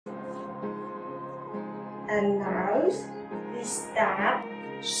And now we start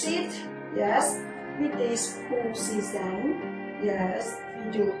shift, yes, with this position, yes,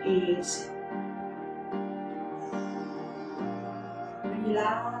 we do it.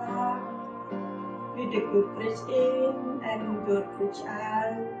 Relax with the good breath in and good breath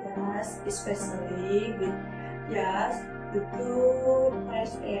out, yes, especially with, yes, the good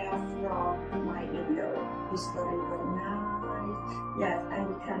fresh air from my window. It's very, very nice. Yes, and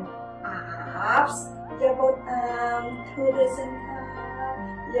we can up your both arm to the center.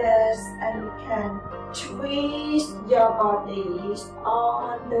 Yes, and you can twist your body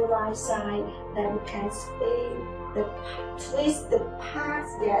on the right side. Then you can twist the part,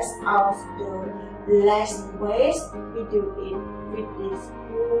 yes, of the left waist. We do it with this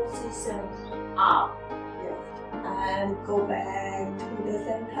position up. Yes, and go back to the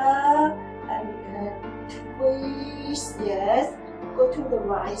center. And you can twist, yes. Go to the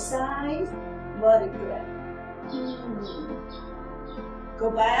right side, very good.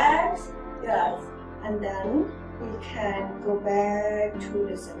 Go back, yes, and then we can go back to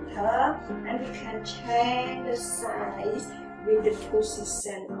the center, and we can change the size with the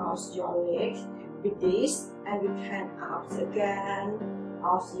position of your legs with this, and we can up again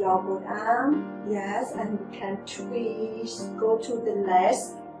of your both arm, yes, and we can twist, go to the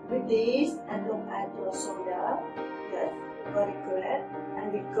left with this, and look at your shoulder, yes. Very good.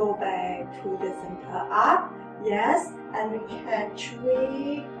 And we go back to the center up. Yes. And we can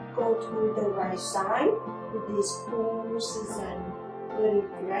twist, go to the right side with this position. Very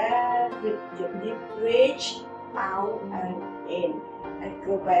good. With your deep breath out and in. And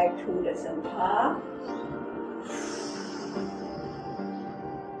go back to the center.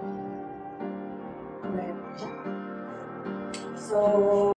 Great job. So